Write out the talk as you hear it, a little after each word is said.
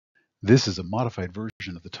This is a modified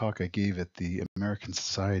version of the talk I gave at the American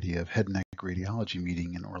Society of Head and Neck Radiology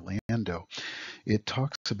meeting in Orlando. It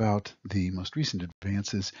talks about the most recent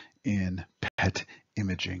advances in PET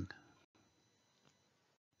imaging.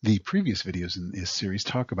 The previous videos in this series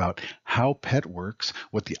talk about how PET works,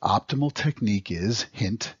 what the optimal technique is,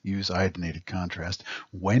 hint, use iodinated contrast,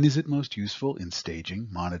 when is it most useful in staging,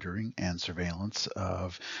 monitoring, and surveillance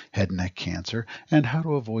of head and neck cancer, and how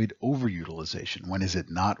to avoid overutilization, when is it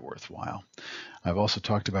not worthwhile. I've also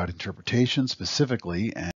talked about interpretation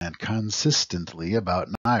specifically and consistently about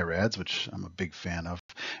NIRADS, which I'm a big fan of,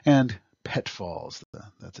 and pitfalls,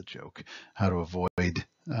 that's a joke, how to avoid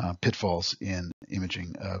pitfalls in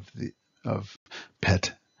imaging of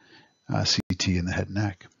PET CT in the head and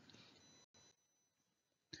neck.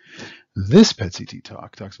 This PET CT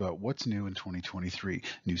talk talks about what's new in 2023,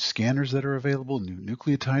 new scanners that are available, new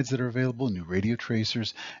nucleotides that are available, new radio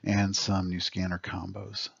tracers, and some new scanner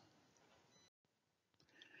combos.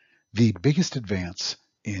 The biggest advance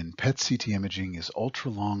in PET CT imaging is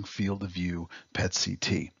ultra-long field of view PET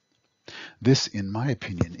CT. This, in my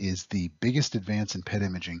opinion, is the biggest advance in PET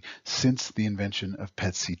imaging since the invention of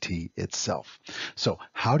PET CT itself. So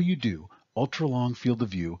how do you do ultra-long field of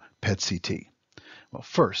view PET CT? Well,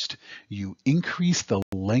 first, you increase the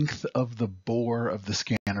length of the bore of the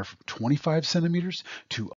scanner from 25 centimeters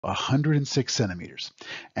to 106 centimeters.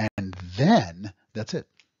 And then, that's it.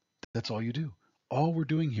 That's all you do. All we're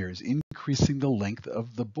doing here is increasing the length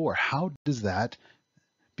of the bore. How does that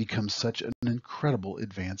become such an incredible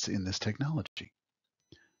advance in this technology?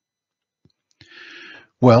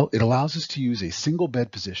 Well, it allows us to use a single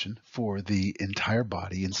bed position for the entire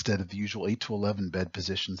body instead of the usual 8 to 11 bed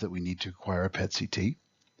positions that we need to acquire a PET CT.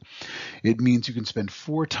 It means you can spend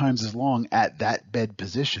 4 times as long at that bed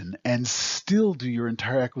position and still do your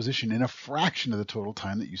entire acquisition in a fraction of the total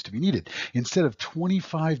time that used to be needed. Instead of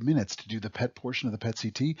 25 minutes to do the PET portion of the PET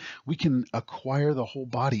CT, we can acquire the whole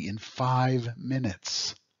body in 5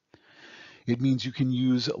 minutes. It means you can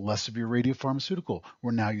use less of your radiopharmaceutical.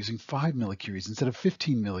 We're now using 5 millicuries instead of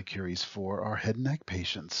 15 millicuries for our head and neck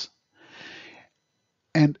patients.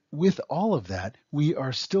 And with all of that, we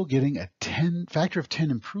are still getting a factor of 10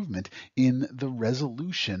 improvement in the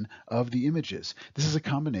resolution of the images. This is a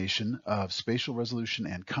combination of spatial resolution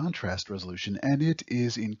and contrast resolution, and it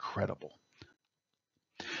is incredible.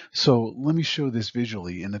 So let me show this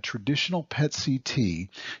visually. In a traditional PET CT,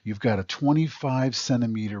 you've got a 25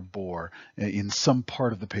 centimeter bore in some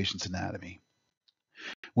part of the patient's anatomy.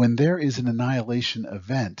 When there is an annihilation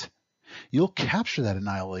event, you'll capture that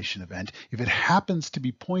annihilation event if it happens to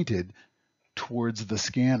be pointed towards the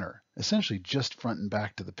scanner, essentially just front and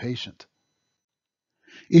back to the patient.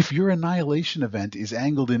 If your annihilation event is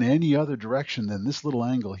angled in any other direction than this little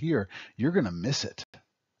angle here, you're going to miss it.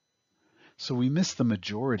 So we miss the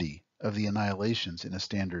majority of the annihilations in a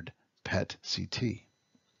standard PET CT.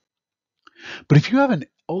 But if you have an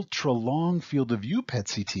ultra long field of view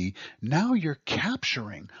PET CT, now you're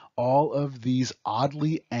capturing all of these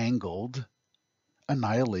oddly angled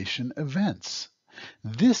annihilation events.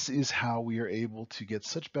 This is how we are able to get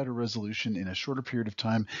such better resolution in a shorter period of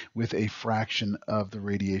time with a fraction of the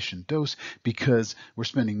radiation dose, because we're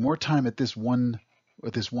spending more time at this one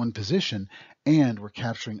position, and we're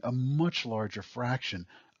capturing a much larger fraction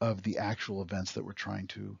of the actual events that we're trying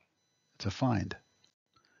to find.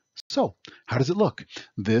 So how does it look?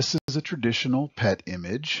 This is a traditional PET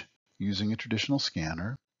image using a traditional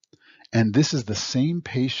scanner, and this is the same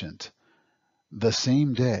patient the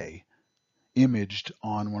same day imaged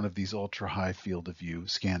on one of these ultra high field of view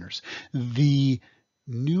scanners. The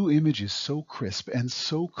new image is so crisp and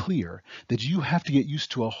so clear that you have to get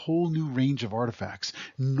used to a whole new range of artifacts.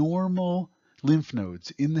 Normal lymph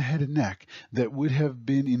nodes in the head and neck that would have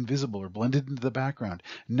been invisible or blended into the background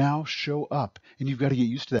now show up, and you've got to get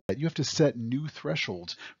used to that. You have to set new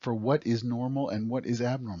thresholds for what is normal and what is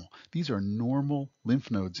abnormal. These are normal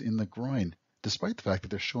lymph nodes in the groin, despite the fact that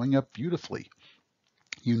they're showing up beautifully.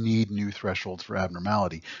 You need new thresholds for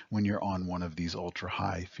abnormality when you're on one of these ultra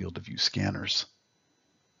high field of view scanners.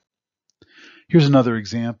 Here's another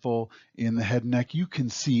example in the head and neck. You can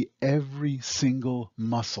see every single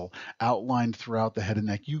muscle outlined throughout the head and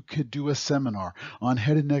neck. You could do a seminar on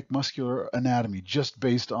head and neck muscular anatomy just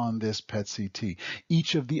based on this PET CT.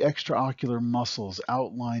 Each of the extraocular muscles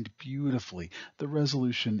outlined beautifully. The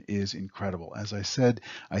resolution is incredible. As I said,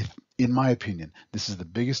 in my opinion, this is the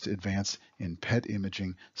biggest advance in PET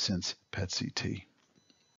imaging since PET CT.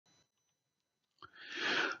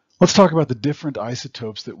 Let's talk about the different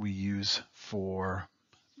isotopes that we use for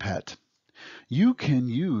PET. You can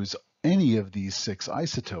use any of these 6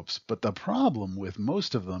 isotopes, but the problem with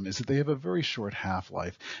most of them is that they have a very short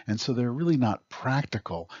half-life, and so they're really not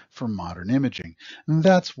practical for modern imaging. And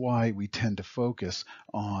that's why we tend to focus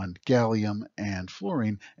on gallium and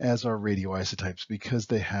fluorine as our radioisotopes, because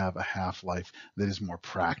they have a half-life that is more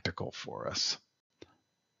practical for us.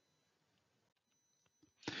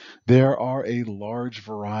 There are a large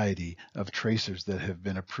variety of tracers that have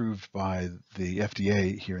been approved by the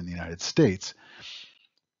FDA here in the United States.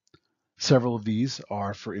 Several of these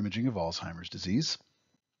are for imaging of Alzheimer's disease.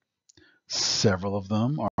 Several of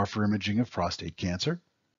them are for imaging of prostate cancer.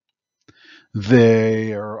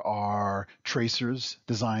 There are tracers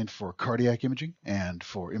designed for cardiac imaging and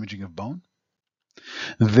for imaging of bone.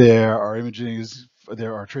 There are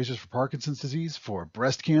tracers for Parkinson's disease, for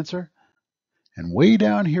breast cancer. And way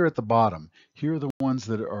down here at the bottom, here are the ones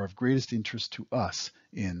that are of greatest interest to us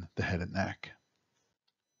in the head and neck.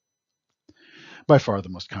 By far the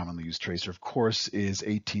most commonly used tracer, of course, is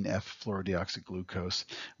 18F fluorodeoxyglucose.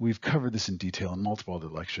 We've covered this in detail in multiple other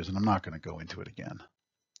lectures, and I'm not going to go into it again.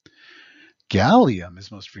 Gallium is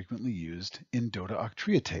most frequently used in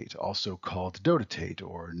dotaoctreotate, also called dotatate,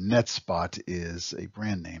 or NetSpot is a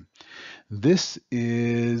brand name. This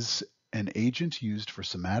is an agent used for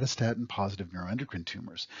somatostatin-positive neuroendocrine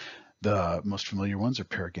tumors. The most familiar ones are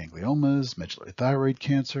paragangliomas, medullary thyroid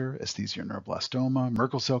cancer, esthesioneuroblastoma,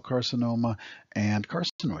 Merkel cell carcinoma, and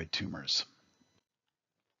carcinoid tumors.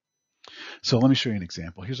 So let me show you an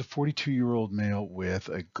example. Here's a 42-year-old male with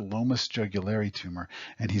a glomus jugulare tumor,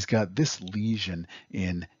 and he's got this lesion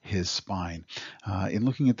in his spine. In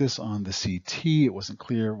looking at this on the CT, it wasn't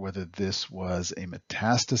clear whether this was a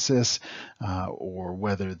metastasis or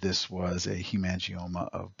whether this was a hemangioma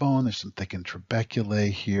of bone. There's some thickened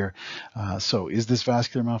trabeculae here. So is this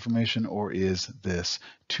vascular malformation or is this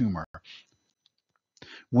tumor?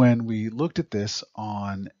 When we looked at this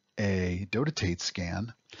on a dotatate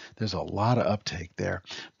scan, there's a lot of uptake there,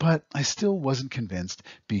 but I still wasn't convinced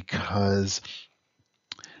because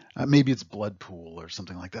maybe it's blood pool or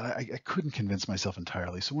something like that. I couldn't convince myself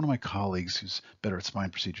entirely. So one of my colleagues who's better at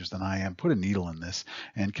spine procedures than I am put a needle in this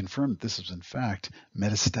and confirmed that this was in fact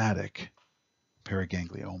metastatic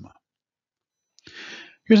paraganglioma.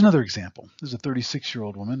 Here's another example. This is a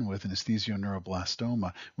 36-year-old woman with an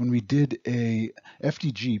esthesioneuroblastoma. When we did a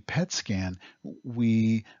FDG PET scan,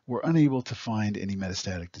 we were unable to find any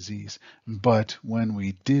metastatic disease. But when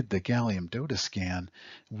we did the gallium DOTA scan,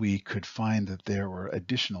 we could find that there were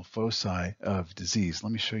additional foci of disease.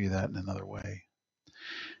 Let me show you that in another way.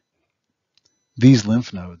 These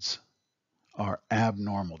lymph nodes are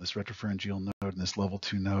abnormal. This retropharyngeal node and this level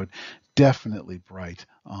 2 node, definitely bright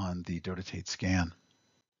on the dotatate scan.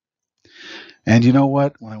 And you know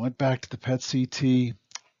what? When I went back to the PET CT,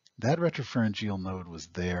 that retropharyngeal node was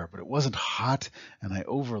there, but it wasn't hot, and I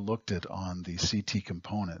overlooked it on the CT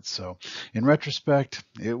component. So in retrospect,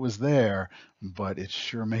 it was there, but it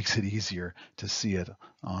sure makes it easier to see it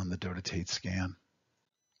on the dotatate scan.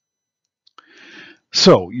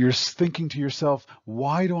 So you're thinking to yourself,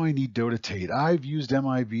 why do I need dotatate? I've used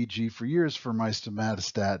MIBG for years for my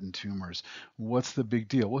somatostatin tumors. What's the big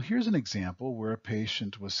deal? Well, here's an example where a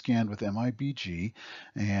patient was scanned with MIBG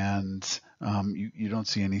and you don't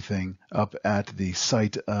see anything up at the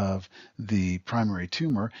site of the primary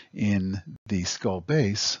tumor in the skull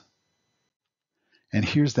base. And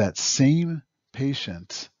here's that same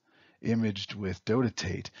patient imaged with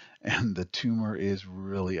dotatate, and the tumor is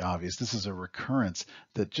really obvious. This is a recurrence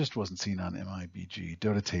that just wasn't seen on MIBG.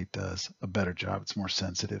 Dotatate does a better job. It's more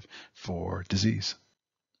sensitive for disease.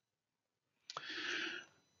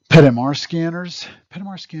 PET-MR scanners.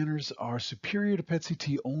 PET-MR scanners are superior to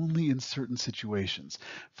PET-CT only in certain situations.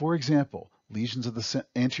 For example, lesions of the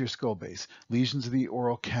anterior skull base, lesions of the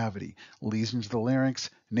oral cavity, lesions of the larynx,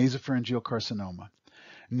 nasopharyngeal carcinoma.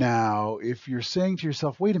 Now, if you're saying to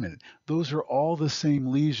yourself, wait a minute, those are all the same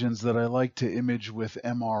lesions that I like to image with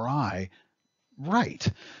MRI, right.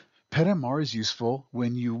 PET-MR is useful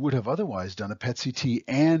when you would have otherwise done a PET-CT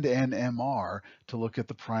and an MR to look at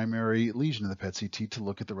the primary lesion of the PET-CT to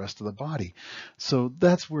look at the rest of the body. So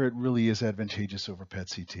that's where it really is advantageous over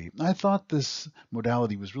PET-CT. I thought this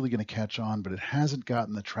modality was really going to catch on, but it hasn't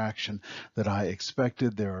gotten the traction that I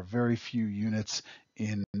expected. There are very few units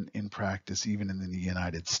in practice, even in the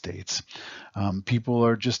United States. People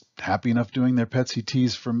are just happy enough doing their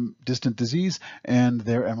PET-CTs from distant disease and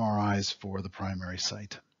their MRIs for the primary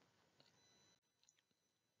site.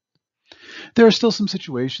 There are still some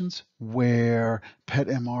situations where PET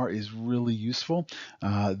MR is really useful.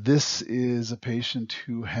 This is a patient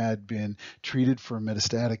who had been treated for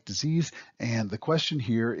metastatic disease, and the question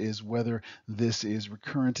here is whether this is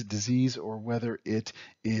recurrent disease or whether it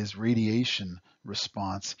is radiation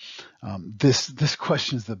response. This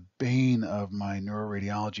question is the bane of my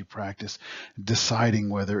neuroradiology practice, deciding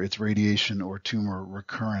whether it's radiation or tumor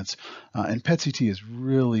recurrence. And PET-CT is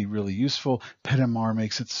really, really useful. PET-MR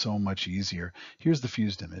makes it so much easier. Here's the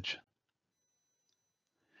fused image.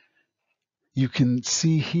 You can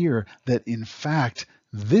see here that, in fact,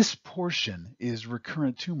 this portion is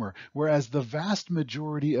recurrent tumor, whereas the vast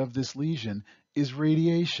majority of this lesion is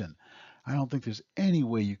radiation. I don't think there's any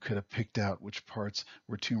way you could have picked out which parts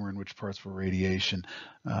were tumor and which parts were radiation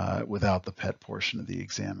without the PET portion of the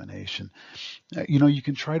examination. You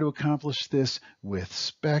can try to accomplish this with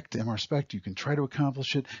SPECT, MR SPECT. You can try to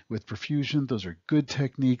accomplish it with perfusion. Those are good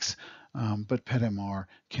techniques, but PET MR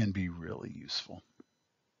can be really useful.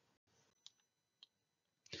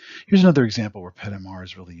 Here's another example where PET MR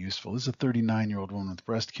is really useful. This is a 39-year-old woman with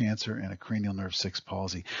breast cancer and a cranial nerve 6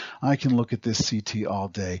 palsy. I can look at this CT all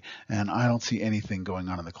day, and I don't see anything going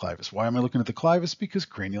on in the clivus. Why am I looking at the clivus? Because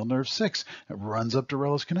cranial nerve 6 runs up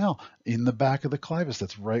Dorello's canal in the back of the clivus.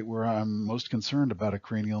 That's right where I'm most concerned about a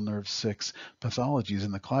cranial nerve 6 pathology, is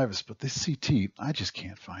in the clivus. But this CT, I just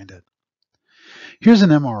can't find it. Here's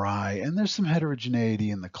an MRI, and there's some heterogeneity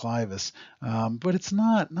in the clivus, but it's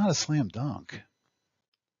not a slam dunk.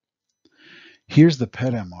 Here's the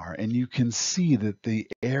PET MR, and you can see that the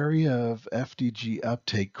area of FDG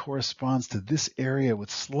uptake corresponds to this area with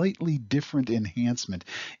slightly different enhancement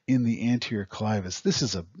in the anterior clivus. This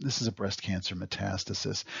is a breast cancer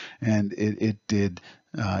metastasis, and it did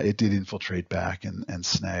infiltrate back and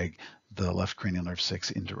snag the left cranial nerve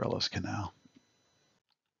 6 in Dorello's canal.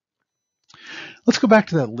 Let's go back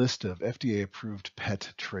to that list of FDA-approved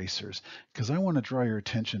PET tracers, because I want to draw your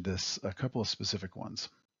attention to a couple of specific ones.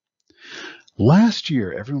 Last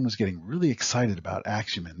year, everyone was getting really excited about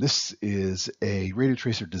Axumin. This is a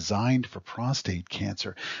radiotracer designed for prostate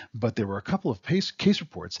cancer, but there were a couple of case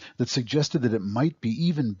reports that suggested that it might be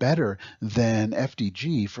even better than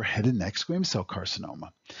FDG for head and neck squamous cell carcinoma.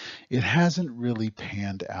 It hasn't really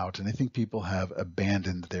panned out, and I think people have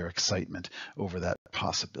abandoned their excitement over that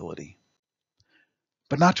possibility.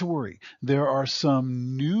 But not to worry, there are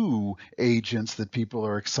some new agents that people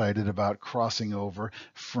are excited about crossing over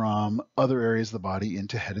from other areas of the body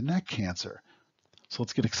into head and neck cancer. So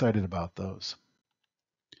let's get excited about those.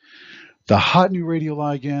 The hot new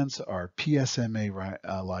radioligands are PSMA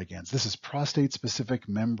ligands. This is prostate-specific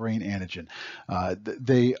membrane antigen.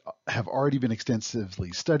 They have already been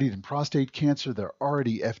extensively studied in prostate cancer. They're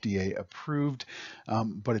already FDA approved,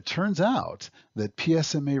 but it turns out that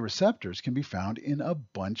PSMA receptors can be found in a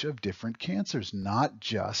bunch of different cancers, not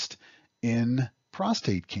just in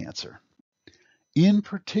prostate cancer. In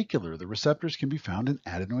particular, the receptors can be found in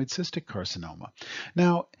adenoid cystic carcinoma.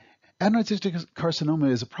 Now, adenoid cystic carcinoma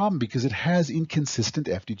is a problem because it has inconsistent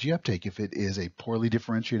FDG uptake. If it is a poorly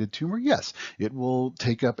differentiated tumor, yes, it will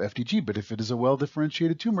take up FDG, but if it is a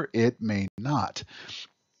well-differentiated tumor, it may not.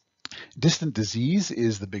 Distant disease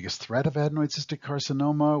is the biggest threat of adenoid cystic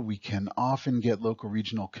carcinoma. We can often get local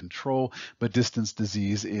regional control, but distant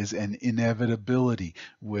disease is an inevitability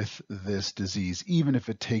with this disease. Even if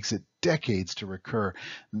it takes it decades to recur,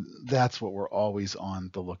 that's what we're always on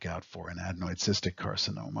the lookout for in adenoid cystic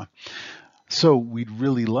carcinoma. So we'd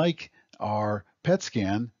really like our PET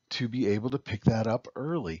scan to be able to pick that up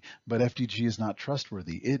early, but FDG is not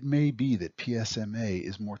trustworthy. It may be that PSMA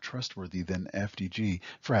is more trustworthy than FDG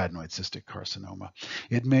for adenoid cystic carcinoma.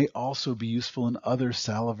 It may also be useful in other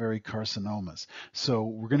salivary carcinomas. So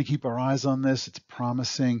we're going to keep our eyes on this. It's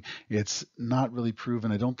promising. It's not really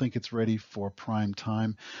proven. I don't think it's ready for prime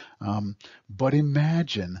time. But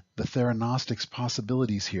imagine the theranostics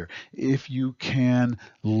possibilities here. If you can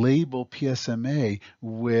label PSMA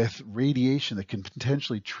with radiation that can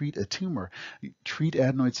potentially treat a tumor, treat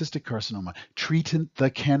adenoid cystic carcinoma, treat the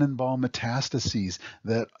cannonball metastases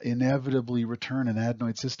that inevitably return in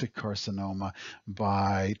adenoid cystic carcinoma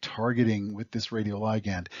by targeting with this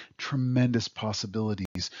radioligand, tremendous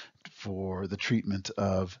possibilities for the treatment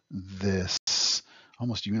of this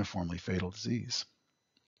almost uniformly fatal disease.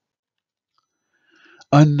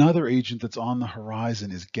 Another agent that's on the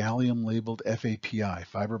horizon is gallium-labeled FAPI,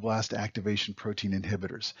 fibroblast activation protein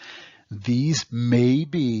inhibitors. These may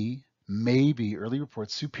be early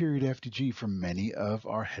reports superior to FDG for many of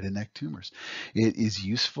our head and neck tumors. It is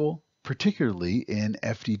useful particularly in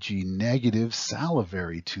FDG negative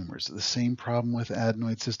salivary tumors. The same problem with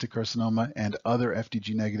adenoid cystic carcinoma and other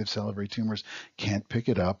FDG negative salivary tumors, can't pick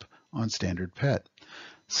it up on standard PET.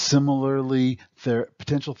 Similarly,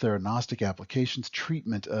 potential theranostic applications,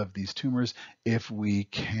 treatment of these tumors, if we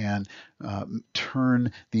can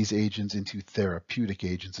turn these agents into therapeutic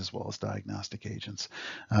agents as well as diagnostic agents.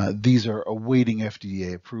 These are awaiting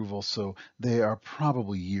FDA approval, so they are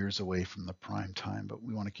probably years away from the prime time, but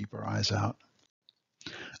we want to keep our eyes out.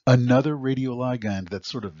 Another radioligand that's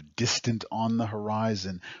sort of distant on the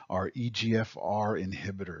horizon are EGFR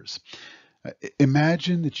inhibitors.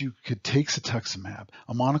 Imagine that you could take cetuximab,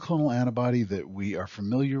 a monoclonal antibody that we are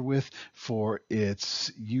familiar with for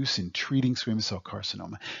its use in treating squamous cell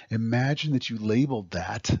carcinoma. Imagine that you labeled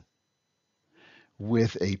that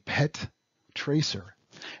with a PET tracer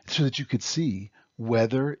so that you could see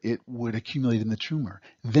whether it would accumulate in the tumor.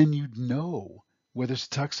 Then you'd know whether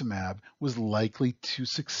cetuximab was likely to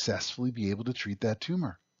successfully be able to treat that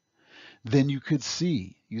tumor. Then you could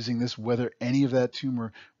see, using this, whether any of that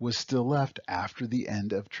tumor was still left after the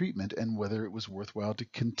end of treatment and whether it was worthwhile to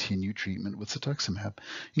continue treatment with cetuximab.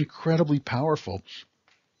 Incredibly powerful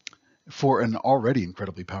for an already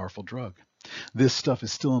incredibly powerful drug. This stuff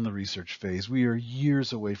is still in the research phase. We are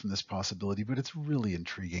years away from this possibility, but it's really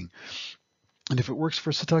intriguing. And if it works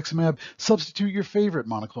for cetuximab, substitute your favorite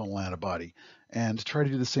monoclonal antibody and try to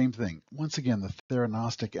do the same thing. Once again, the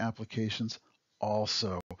theranostic applications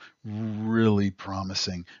also really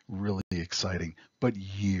promising, really exciting, but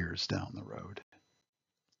years down the road.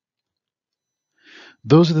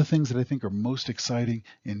 Those are the things that I think are most exciting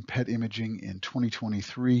in PET imaging in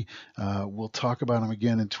 2023. We'll talk about them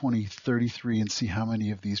again in 2033 and see how many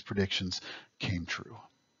of these predictions came true.